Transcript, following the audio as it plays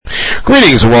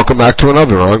Greetings and welcome back to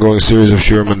another ongoing series of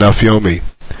Shiurim and Daf Yomi.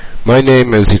 My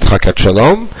name is Yitzchak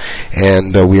Shalom,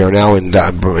 and we are now in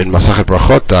Masachet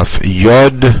Brachot, Daf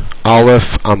Yod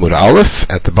Aleph Amud Aleph,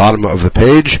 at the bottom of the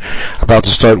page, about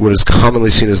to start what is commonly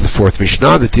seen as the fourth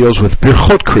Mishnah that deals with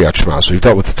Birchot Kriyat Shema. So we've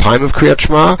dealt with the time of Kriyat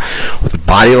Shema, with the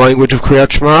body language of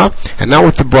Kriyat Shema, and now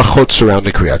with the Brachot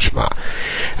surrounding Kriyat Shema.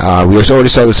 We already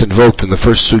saw this invoked in the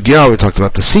first Sugya. We talked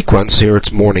about the sequence. Here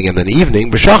it's morning and then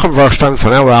evening. You say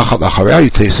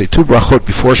two Brachot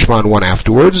before Shema and one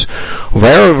afterwards. And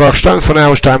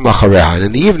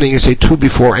in the evening you say two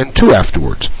before and two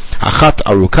afterwards. Achat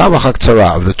aruka v'achak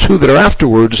tzara. Of the two that are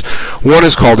afterwards, one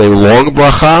is called a long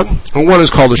bracha and one is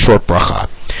called a short bracha.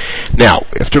 Now,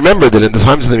 you have to remember that in the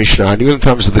times of the Mishnah and even in the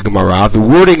times of the Gemara, the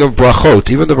wording of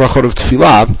brachot, even the brachot of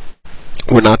tefillah,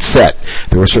 were not set.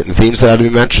 There were certain themes that had to be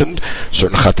mentioned,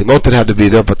 certain chatimot that had to be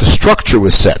there, but the structure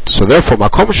was set. So therefore,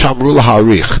 makom shamru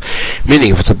laharich, meaning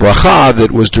if it's a bracha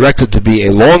that was directed to be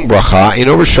a long bracha, in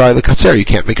overshai lekatzer, you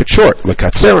can't make it short.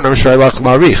 Lekatzer and overshai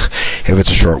larich. If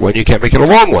it's a short one, you can't make it a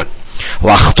long one.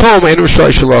 Lachtom and overshai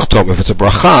shalachtom. If it's a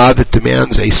bracha that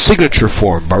demands a signature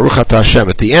form, Baruch Atah Hashem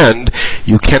at the end,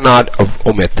 you cannot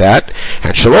omit that.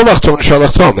 And shalom lachtom and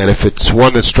shalachtom. And if it's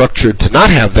one that's structured to not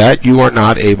have that, you are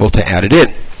not able to add it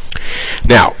in.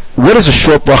 Now, what is a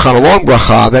short bracha and a long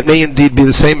bracha? That may indeed be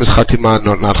the same as chatima,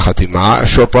 not chatima. A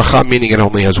short bracha meaning it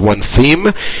only has one theme,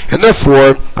 and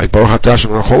therefore, like Baruch Atah Hashem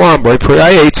Cholam, Baruch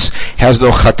Priyayetz, has no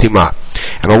chatima.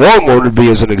 And a long one would be,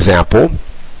 as an example,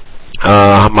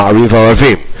 Ma'ariv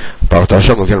Aravim. Baruch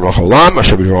Hashem Elokeinu Cholam,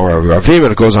 Asher B'Yom Aravim,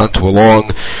 and it goes on to a long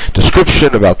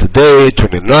description about the day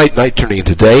turning into night, night turning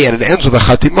into day, and it ends with a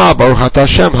chatima, Baruch Atah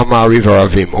Hashem Ma'ariv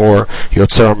Aravim, or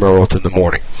Yotzer Merot in the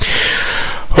morning.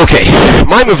 Okay,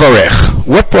 my mevarech.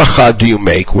 What bracha do you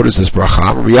make? What is this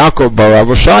bracha? Rabbi Yaakov bar Rav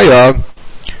Oshaya,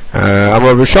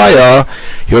 Amar Rav Oshaya,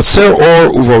 Yotzer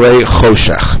or uvorei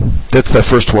choshech. That's the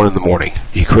first one in the morning.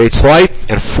 He creates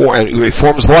light and he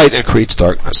forms light and creates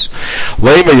darkness.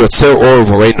 Leima Yotzer or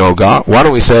uvorei noga. Why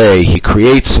don't we say he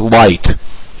creates light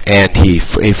and he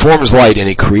forms light and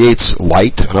he creates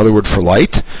light, another word for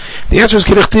light? The answer is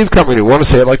Kidduchtiv coming. We want to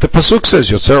say it like the Pasuk says,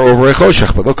 Yotzer or uvorei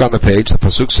choshech. But look on the page, the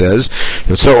Pasuk says,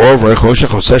 Yotzer or uvorei choshech,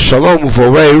 Oseh shalom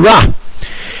uvorei ra.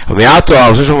 We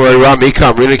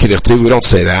don't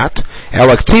say that.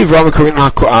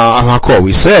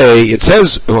 We say, it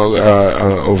says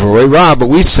uvorei ra, but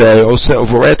we say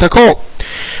uvorei takol.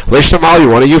 Leish Namalia,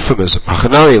 what a euphemism.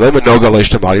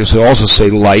 So also say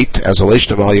light as a Leish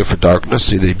Namalia for darkness.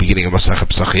 See the beginning of Masachet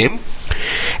Pesachim.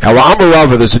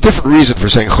 There's a different reason for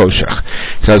saying choshech.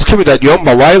 Because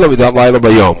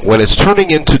when it's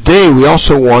turning into day, we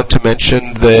also want to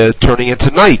mention the turning into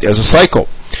night as a cycle.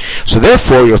 So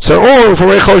therefore, Yotzer or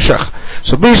uvorei choshech.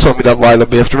 So we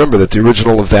have to remember that the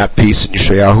original of that piece in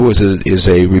Yeshayahu is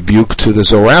a rebuke to the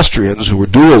Zoroastrians, who were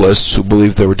dualists, who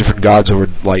believed there were different gods over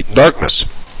light and darkness.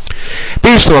 We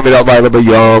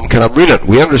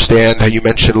understand how you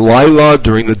mention Laila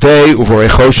during the day, uvorei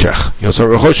choshech.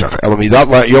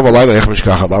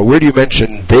 Where do you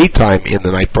mention daytime in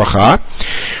the night bracha?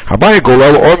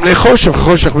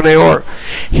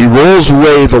 He rolls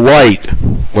away the light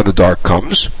when the dark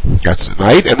comes, that's the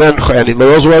night, and he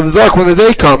rolls away the dark when the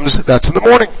day comes, that's in the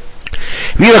morning.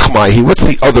 What's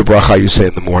the other bracha you say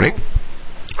in the morning?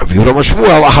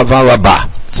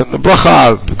 It's in the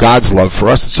bracha, God's love for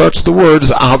us. It starts with the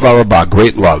words Ahava Rabbah,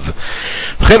 great love.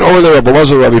 So Rabbi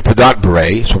Elazar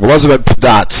ben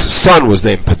Padat's son was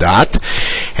named Padat,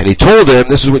 and he told him,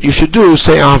 this is what you should do,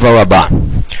 say Ahava Rabbah.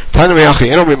 So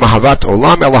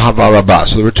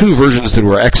there were two versions that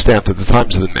were extant at the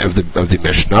times of the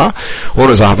Mishnah. One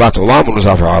was Ahavat Olam, one was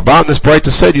Ahava Rabbah, and this Breita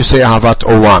said you say Ahavat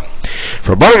Olam.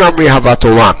 For Rabbanan Amri Ahavat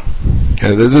Olam.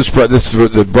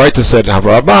 The Breita said Ahava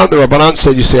Rabbah, the Rabbanan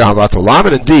said you say Ahavat Olam,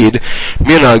 and indeed,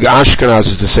 Minhag Ashkenaz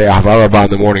is to say Ahava Rabbah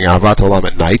in the morning, Ahavat Olam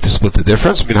at night, to split the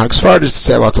difference. Minhag Sfard is to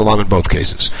say Ahavat Olam in both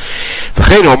cases.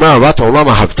 V'chein Omer Ahavat Olam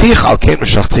Ahavtich, Al Ken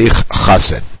Meshachtich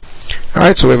Chased.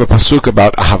 Alright, so we have a pasuk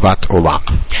about Ahavat Olam.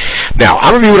 Now,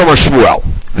 Amar Yehuda Amar Shmuel.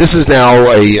 This is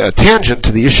now a tangent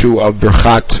to the issue of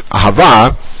Birchat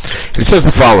Ahava. And it says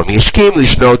the following: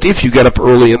 if you get up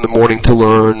early in the morning to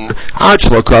learn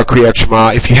Kriyat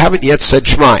Shema, if you haven't yet said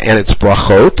Shema and it's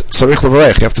brachot,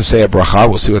 you have to say a bracha.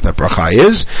 We'll see what that bracha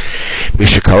is. But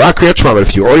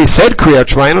if you already said Kriyat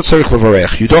Shema,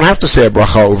 you don't have to say a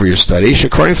bracha over your study.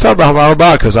 Because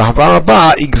Ahava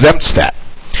Rabbah exempts that.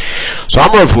 So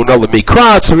Amar Rav Huna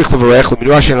lemikra tzarich levarech,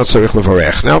 lemidrash eno tzarich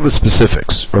levarech. Now the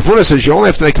specifics. Rav Huna says you only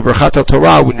have to make a berachat al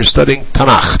Torah when you're studying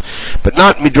Tanakh, but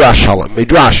not midrash halam.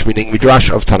 Midrash meaning midrash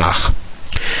of Tanakh.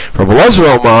 Rabbi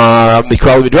Elazar Omar,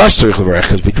 Mikra Midrash tzarich levarech,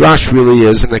 because Midrash really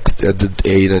is an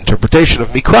interpretation of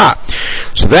Mikra.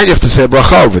 So then you have to say a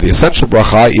bracha over. The essential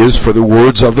bracha is for the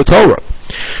words of the Torah.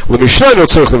 L'mishnah no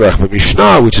tzarich levarech, but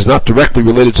Mishnah, which is not directly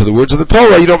related to the words of the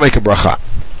Torah, you don't make a bracha.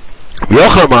 So you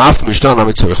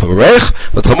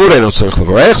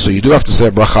do have to say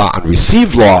a bracha on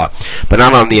received law, but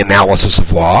not on the analysis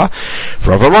of law.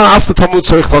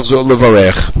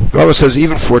 Rabbi says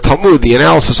even for Talmud, the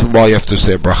analysis of the law, you have to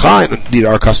say a bracha, and indeed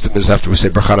our custom is after we say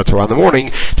bracha Torah in the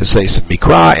morning, to say some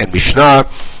Mikra and Mishnah,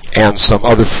 and some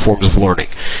other forms of learning.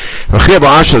 Many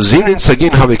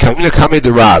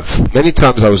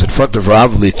times I was in front of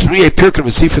Rav, he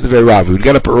would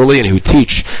get up early and he would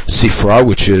teach Sifra,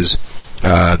 which is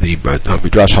the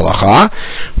Midrash Halacha.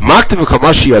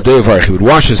 He would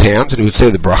wash his hands and he would say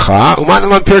the bracha,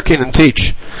 and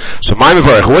teach. So,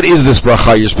 what is this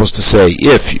bracha you're supposed to say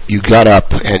if you got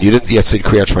up and you didn't yet say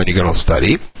Kriyat Shema and you're going to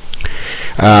study?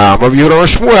 And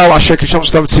there's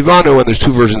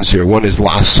two versions here. One is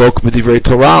La'asok b'divrei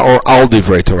Torah or Al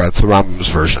divrei Torah. It's the Rambam's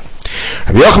version.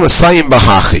 Rabbi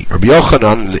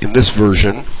Yochanan, in this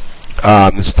version,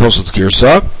 this is Tosfos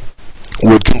Girsa,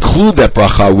 would conclude that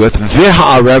bracha with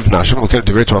V'ha'arevna. Hashem Elokeinu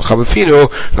divrei Torah chabafinu,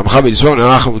 Ramcha b'yisrael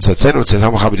neracham v'tzatzenu, v'tzei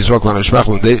Ramcha b'yisrael k'lan hashmech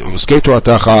v'meskei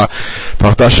Toratecha,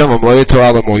 Baruch Hashem v'mloyei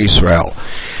Torah l'mo Yisrael.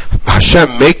 Hashem,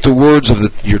 make the words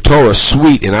of your Torah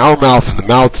sweet in our mouth and the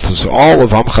mouths of all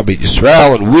of Amcha B'Yit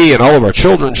Yisrael, and we and all of our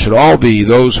children should all be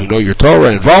those who know your Torah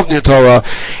and involved in your Torah.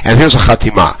 And here's a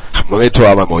chatima: Hamlei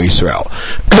Torah l'mo Yisrael.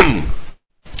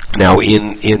 Now,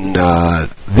 in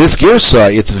this girsa,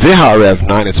 it's V'ha'arev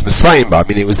 9. It's Messiah,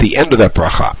 meaning it was the end of that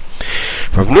bracha.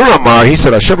 From Nur Amar, he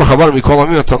said, Hashem ha'chavanu mikol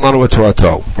amim natan lanu et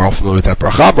Torato. We're all familiar with that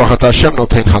bracha. Brachat Hashem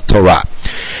noten ha'torah.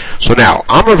 So now,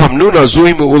 Amar Rav Hamnuna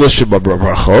zuhi me'ula sheba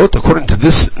brachot. According to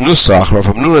this nusach, Rav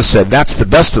Hamnuna said that's the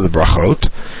best of the brachot.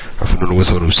 Rav Hamnuna was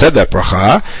the one who said that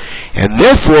bracha, and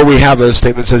therefore we have a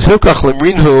statement that says Hilkach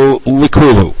limrinhu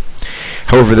likulu.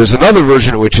 However, there's another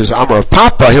version which is Amar of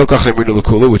Papa, Hilkach limrinhu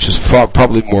likulu, which is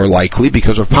probably more likely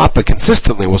because of Papa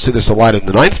consistently, we'll see this a lot in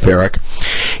the 9th parak,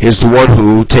 is the one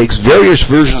who takes various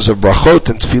versions of brachot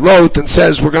and tefillot and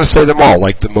says we're going to say them all.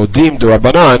 Like the Modim de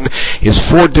Rabbanan is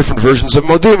 4 different versions of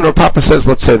Modim, and our Papa says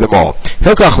let's say them all.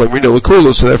 Hilkach limrinhu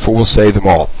likulu, so therefore we'll say them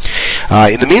all.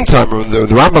 In the meantime, the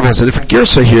Rambam has a different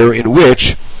girsa here in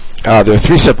which there are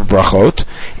 3 separate brachot,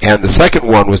 and the second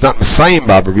one was not Messiah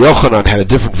Bab. Rabbi Yochanan had a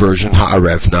different version,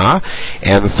 Ha'arevna,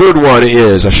 and the third one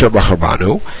is Asher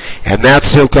B'Charbanu, and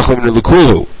that's Hilkach limrinhu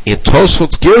likulu. In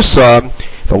Tosfos Girsa,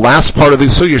 the last part of the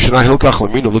sugya should not Hilkach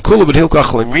limrinhu likulu, but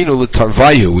Hilkach limrinhu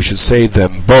litarvayu. We should say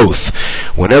them both.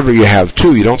 Whenever you have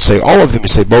 2, you don't say all of them, you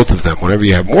say both of them. Whenever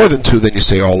you have more than 2, then you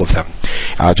say all of them.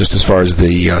 Just as far as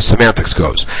the semantics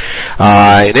goes.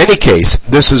 In any case,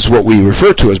 this is what we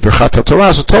refer to as Birchat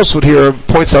HaTorah. So Tosfot here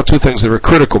points out 2 things that are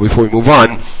critical before we move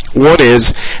on. One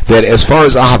is that as far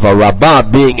as Ahava Rabbah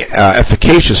being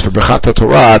efficacious for Birchat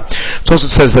HaTorah, Tosfot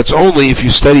says that's only if you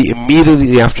study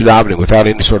immediately after davening without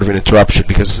any sort of an interruption,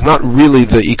 because it's not really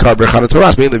the Ikar Birchat HaTorah,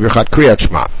 it's mainly Birchat Kriyat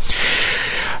Shema.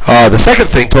 The second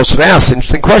thing Tosfot asks, the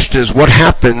interesting question is, what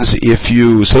happens if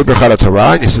you say Birchat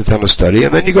HaTorah and you sit down to study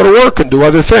and then you go to work and do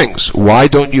other things? Why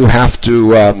don't you have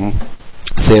to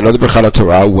say another Birchat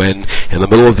HaTorah when in the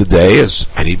middle of the day, as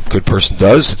any good person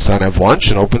does, sits down to have lunch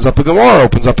and opens up a Gemara,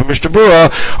 opens up a Mishnah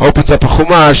Berurah, opens up a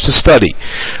Chumash to study?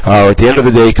 Or at the end of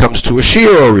the day he comes to a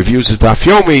Shir or reviews his Daf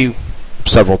Yomi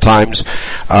several times,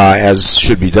 as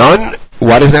should be done.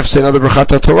 Why doesn't it have to say another Birchat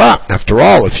HaTorah? After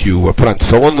all, if you put on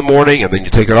tefillin in the morning and then you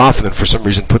take it off and then for some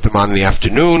reason put them on in the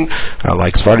afternoon,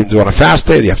 like Sfardim do on a fast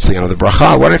day, you have to say another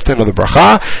bracha. Why do you have to say another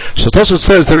bracha? So Tosfot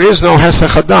says there is no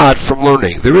hesech hadat from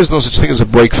learning. There is no such thing as a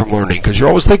break from learning, because you're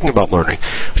always thinking about learning.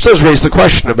 Which does raise the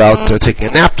question about taking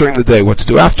a nap during the day, what to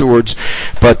do afterwards,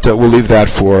 but we'll leave that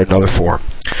for another forum.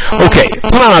 Okay,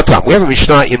 we have a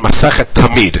Mishnah in Masachet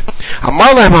Tamid.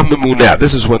 Amar lahem ha-memuneh.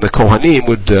 This is when the Kohanim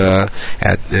would,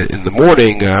 in the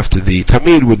morning after the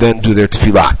Tamid, would then do their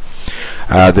tefillah.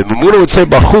 The Memuneh would say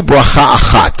Baruchu bracha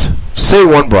achat. Say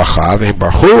one bracha, v'hem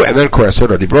baruchu, and then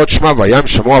Korasot Adibrot Shema v'yam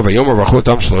Shamoah v'yomer baruchu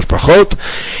tam shalosh brachot,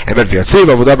 and then v'yatziv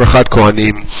avodah brachat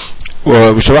Kohanim.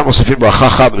 V'Shabbat Mosifin bracha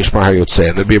chad l'mishmar hayotzei,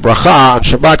 and there'd be a bracha on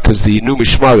Shabbat because the new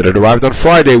mishmar that had arrived on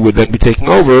Friday would then be taking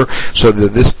over, so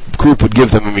that this group would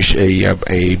give them a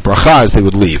bracha as they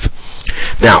would leave.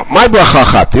 Now, my bracha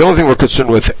achat, the only thing we're concerned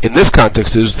with in this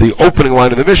context is the opening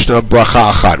line of the Mishnah,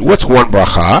 bracha achat. What's one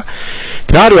bracha?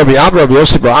 K'ad Rabbi Abba Rabbi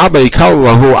Yossi bar Abba yikal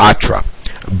lahu atra.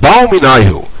 Ba'u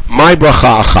minayu, my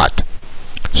bracha achat.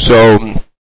 So,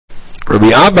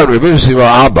 Rabbi Abba and Rabbi Yossi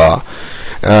bar Abba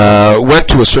went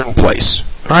to a certain place.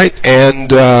 right?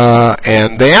 And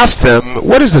they asked them,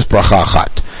 what is this bracha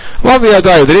achat?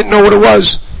 They didn't know what it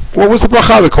was. What was the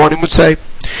bracha? The Kohanim would say.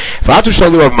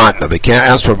 They can't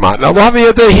ask for Rav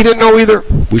Matna. He didn't know either.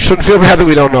 We shouldn't feel bad that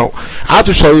we don't know.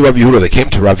 They came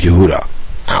to Rav Yehuda.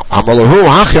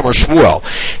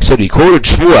 He said, he quoted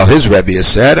Shmuel, his Rebbe has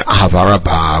said, Ahava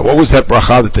Rabbah. What was that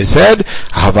bracha that they said?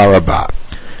 Ahava Rabbah.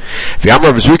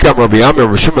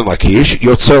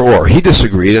 He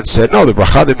disagreed and said, no, the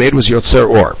bracha they made was Yotzer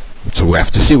Or. So we have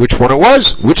to see which one it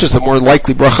was, which is the more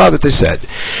likely bracha that they said.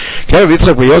 That Rabbi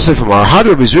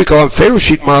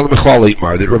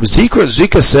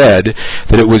Zika said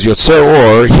that it was Yotzer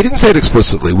Or. He didn't say it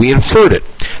explicitly, we inferred it.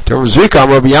 What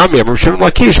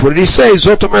did he say? He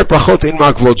said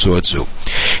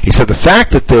the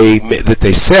fact that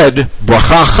they said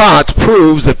bracha achat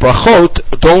proves that brachot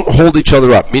don't hold each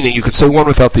other up, meaning you could say one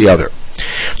without the other.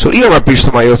 So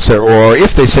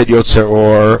if they said Yotzer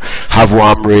Or, Havu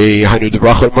Amri, Hainu de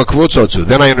Brachot Makvot,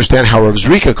 then I understand how Rav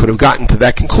Zrika could have gotten to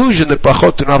that conclusion that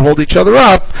brachot do not hold each other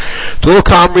up,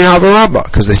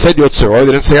 because they said Yotzer Or,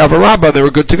 they didn't say Hava Rabbah, they were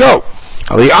good to go.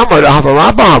 But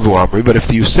if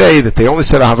you say that they only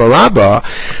said Hava Rabbah,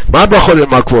 that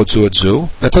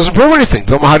doesn't prove anything.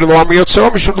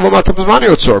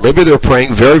 Maybe they were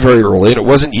praying very, very early and it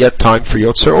wasn't yet time for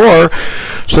Yotzer Or,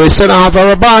 so they said Hava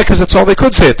Rabbah because that's all they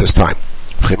could say at this time.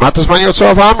 Maybe when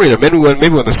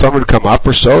the sun would come up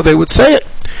or so, they would say it.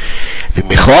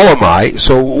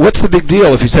 So what's the big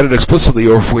deal if he said it explicitly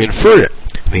or if we inferred it?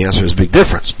 The answer is a big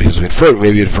difference, because we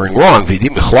maybe inferring wrong. Maybe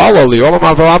it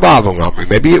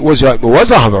was a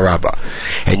Hava Rabbah.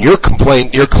 And your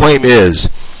claim is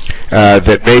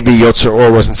that maybe Yotzer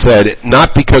Or wasn't said,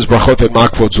 not because brachot and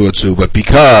makvot zuatzu, but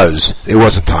because it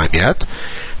wasn't time yet.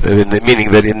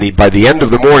 Meaning that by the end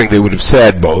of the morning they would have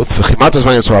said both. So my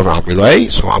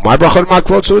brachot and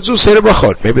makvot zuatzu, say the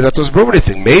brachot. Maybe that doesn't prove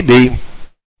anything. Maybe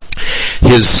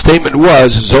his statement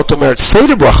was, Zotomeret say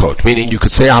the brachot, meaning you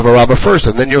could say Hava Rabbah first,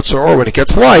 and then Yotzer Or when it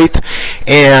gets light,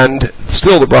 and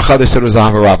still the bracha they said was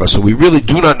Hava Rabbah. So we really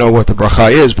do not know what the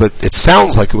bracha is, but it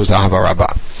sounds like it was Hava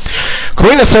Rabbah.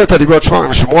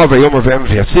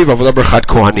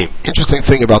 Interesting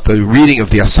thing about the reading of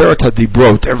the Aseret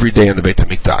HaDibrot every day in the Beit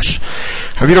HaMikdash.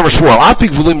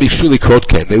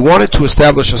 They wanted to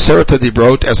establish Aseret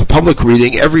HaDibrot as a public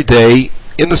reading every day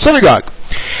in the synagogue.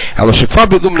 Because of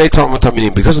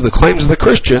the claims of the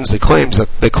Christians, they claim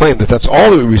that that's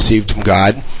all that we received from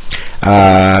God.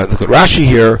 Look at Rashi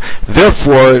here.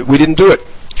 Therefore, we didn't do it.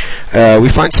 We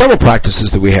find several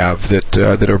practices that we have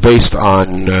that are based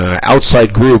on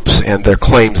outside groups and their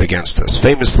claims against us.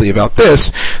 Famously about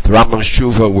this, the Rambam's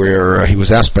Tshuva, where he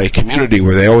was asked by a community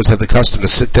where they always had the custom to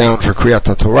sit down for Kriyat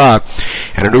HaTorah,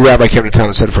 and a new rabbi came to town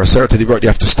and said, for Aseret HaDibrot you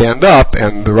have to stand up,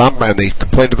 and they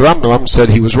complained to the Rambam. The Rambam said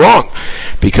he was wrong,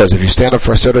 because if you stand up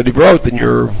for Aseret HaDibrot, then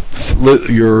you're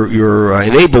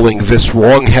enabling this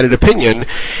wrong-headed opinion,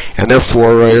 and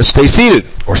therefore stay seated,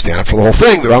 or stand up for the whole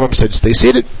thing. The Rambam said stay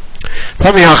seated. He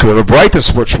thought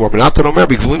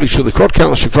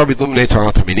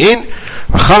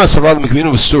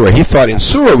in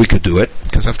Surah we could do it,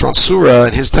 because after all, Surah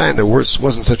in his time there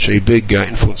wasn't such a big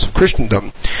influence of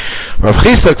Christendom.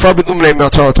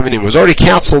 It was already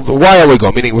cancelled a while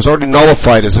ago, meaning it was already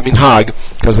nullified as a minhag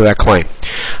because of that claim.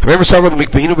 I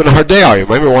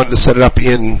remember wanted to set it up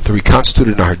in the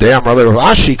reconstituted Nahardea.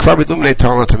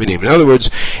 In other words,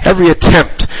 every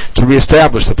attempt to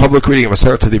reestablish the public reading of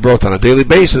Aseret HaDibrot on a daily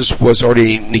basis was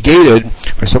already negated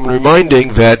by someone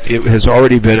reminding that it has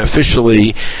already been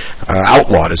officially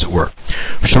outlawed, as it were.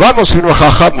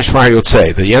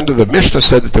 The end of the Mishnah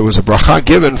said that there was a bracha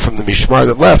given from the Mishmar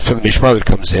that left for the Mishmar that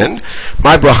comes in.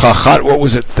 My bracha achat, what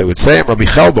was it they would say? Rabbi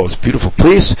Chelbo, it's a beautiful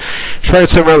piece.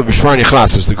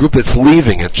 Says the group that's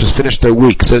leaving, it just finished their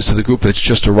week, says to the group that's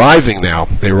just arriving now,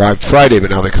 they arrived Friday,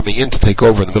 but now they're coming in to take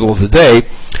over in the middle of the day,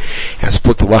 and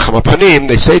split the lechem apanim,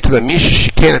 they say to them,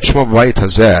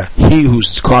 he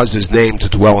who's caused his name to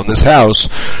dwell in this house,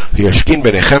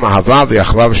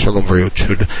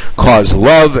 should cause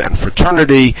love and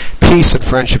fraternity, peace and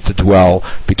friendship to dwell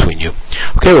between you.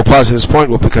 Okay, we'll pause at this point.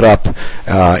 We'll pick it up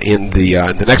in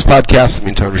the next podcast. In the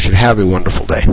meantime, we should have a wonderful day.